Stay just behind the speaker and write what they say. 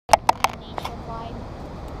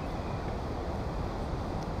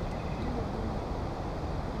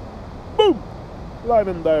live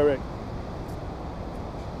and direct.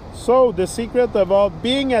 So the secret about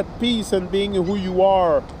being at peace and being who you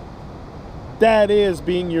are, that is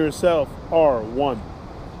being yourself, are one.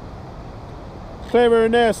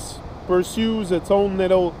 Cleverness pursues its own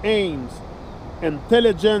little aims.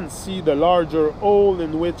 Intelligence sees the larger whole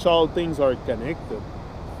in which all things are connected.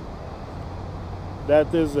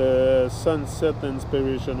 That is a sunset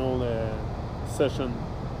inspirational session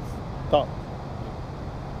talk.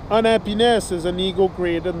 Unhappiness is an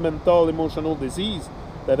ego-created mental emotional disease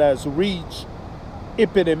that has reached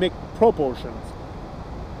epidemic proportions.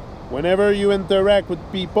 Whenever you interact with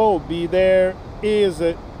people, be there as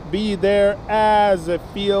a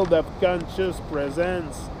field of conscious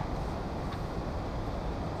presence.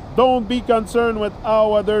 Don't be concerned with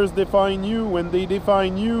how others define you. When they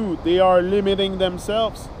define you, they are limiting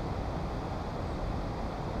themselves.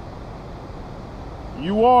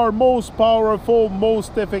 You are most powerful,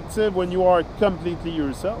 most effective when you are completely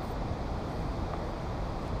yourself.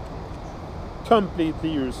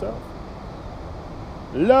 Completely yourself.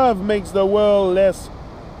 Love makes the world less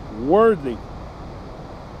worldly,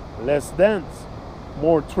 less dense,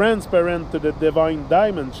 more transparent to the divine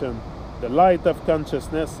dimension, the light of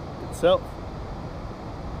consciousness itself.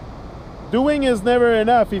 Doing is never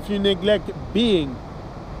enough if you neglect being.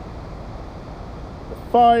 The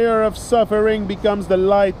fire of suffering becomes the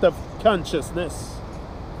light of consciousness.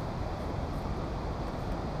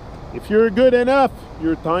 If you're good enough,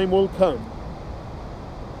 your time will come.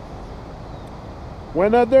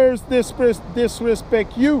 When others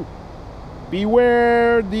disrespect you,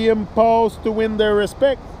 beware the impulse to win their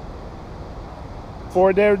respect.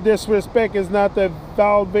 For their disrespect is not a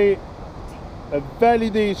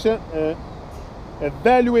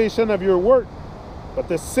evaluation of your worth, but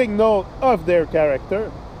a signal of their character.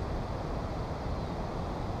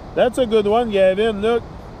 That's a good one, Gavin. Look,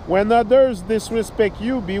 when others disrespect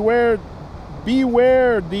you, beware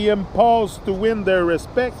the impulse to win their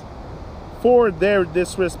respect. For their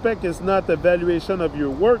disrespect is not a valuation of your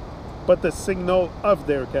worth, but a signal of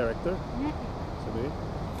their character. I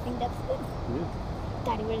think that's good. Yeah.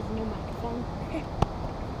 Daddy, where's the new microphone? Yeah,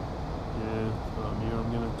 here I'm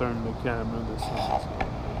gonna turn the camera this way.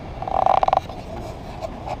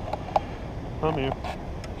 I'm here.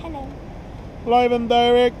 Hello. Live and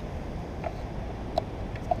direct.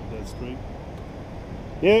 That's great.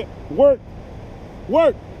 Yeah, work.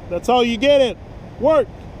 Work. That's how you get it. Work.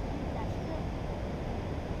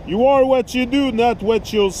 You are what you do, not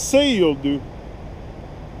what you'll say you'll do.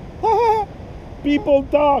 People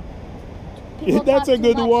talk. People That's talk a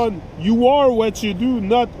good too much. one. You are what you do,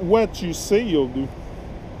 not what you say you'll do.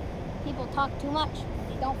 People talk too much.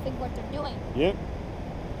 They don't think what they're doing. Yeah.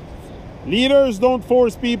 Leaders don't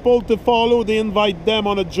force people to follow, they invite them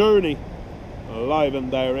on a journey. Live and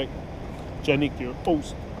direct. Janik, your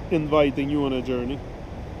host, inviting you on a journey.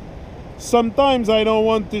 Sometimes I don't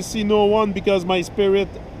want to see no one because my spirit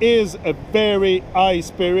is a very high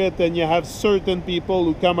spirit, and you have certain people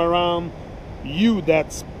who come around you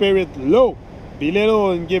that spirit low.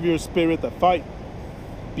 Belittle and give your spirit a fight.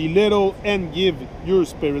 Belittle and give your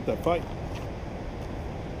spirit a fight.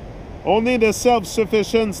 Only the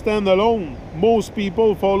self-sufficient stand alone. Most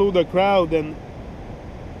people follow the crowd and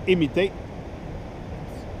imitate.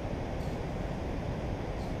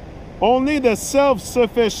 Only the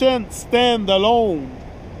self-sufficient stand alone.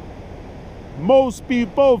 Most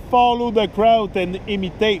people follow the crowd and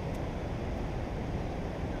imitate.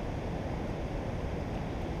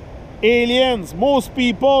 Aliens, most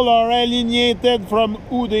people are alienated from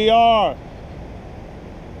who they are.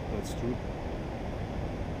 That's true.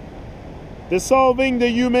 Dissolving the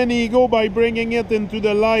human ego by bringing it into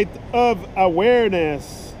the light of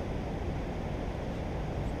awareness.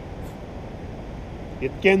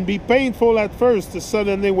 It can be painful at first to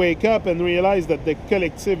suddenly wake up and realize that the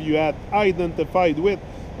collective you had identified with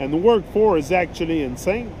and worked for is actually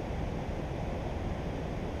insane.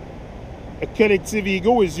 A collective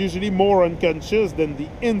ego is usually more unconscious than the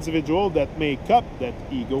individual that make up that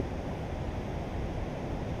ego.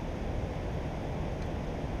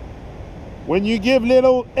 When you give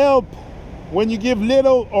little help, when you give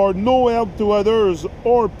little or no help to others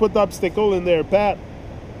or put obstacle in their path,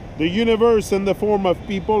 the universe in the form of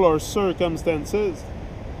people or circumstances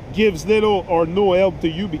gives little or no help to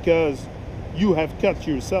you because you have cut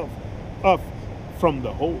yourself off from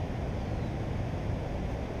the whole.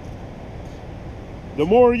 The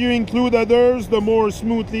more you include others, the more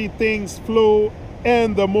smoothly things flow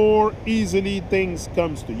and the more easily things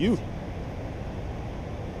comes to you.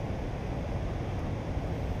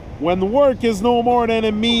 When work is no more than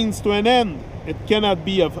a means to an end, it cannot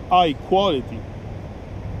be of high quality.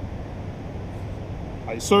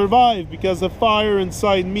 I survived because the fire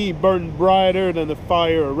inside me burned brighter than the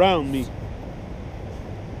fire around me.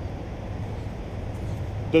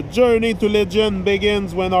 The journey to legend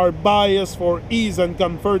begins when our bias for ease and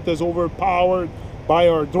comfort is overpowered by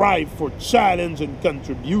our drive for challenge and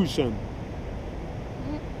contribution.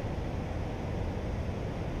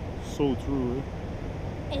 So true,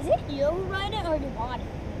 eh? Is it you who write it or the body?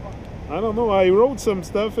 I don't know. I wrote some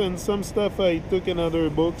stuff, and some stuff I took in other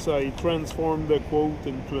books. I transformed the quote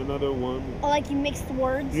into another one. Or like you mixed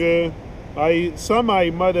words? Yeah. Some I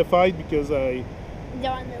modified because I... You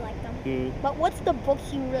don't really like them. Yeah. But what's the book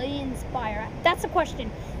you really inspire? That's a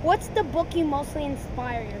question. What's the book you mostly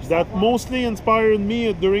inspire yourself That on? mostly inspired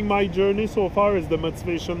me during my journey so far is the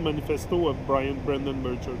Motivation Manifesto of Brendan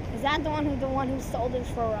Burchard. Is that the one who sold his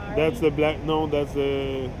Ferrari? That's the black... No, that's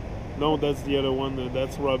the... No, that's the other one.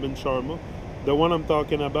 That's Robin Sharma. The one I'm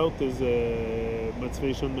talking about is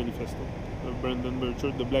Motivation Manifesto of Brendan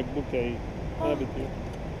Burchard. The black book, I have it here.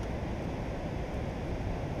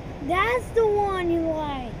 That's the one you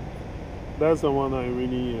like. That's the one I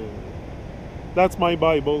really... that's my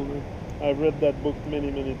Bible. I've read that book many,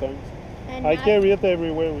 many times. And I carry it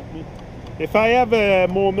everywhere with me. If I have a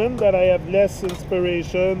moment that I have less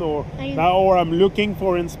inspiration or I'm looking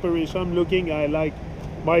for inspiration,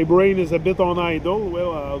 my brain is a bit on idle,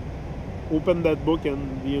 well, I'll open that book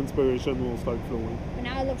and the inspiration will start flowing. But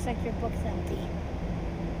now it looks like your book's empty.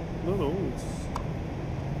 No, it's...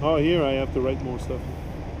 Oh, here I have to write more stuff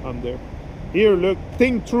on there. Here, look,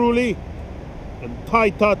 think truly, and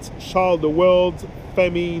thy thoughts shall the world's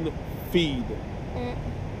famine feed.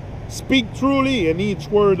 Speak truly, and each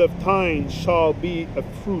word of thine shall be a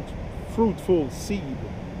fruitful seed.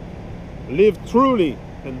 Live truly,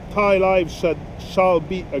 and thy life shall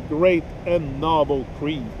be a great and noble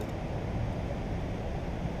creed.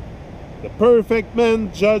 The perfect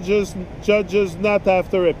man judges not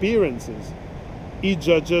after appearances. He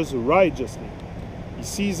judges righteously. He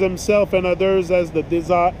sees himself and others as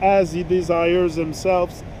he desires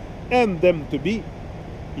himself and them to be.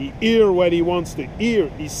 He hears what he wants to hear.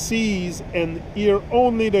 He sees and hears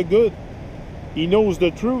only the good. He knows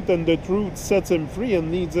the truth, and the truth sets him free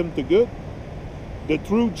and leads him to good. The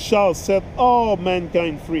truth shall set all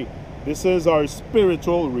mankind free. This is our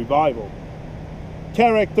spiritual revival.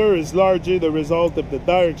 Character is largely the result of the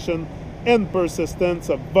direction and persistence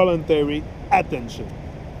of voluntary attention.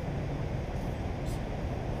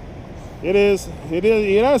 It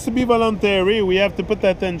has to be voluntary. We have to put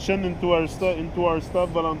attention into our stuff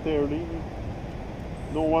voluntarily.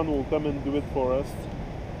 No one will come and do it for us.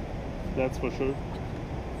 That's for sure.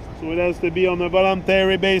 So it has to be on a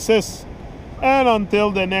voluntary basis. And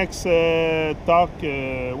until the next talk,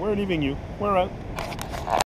 we're leaving you. We're out.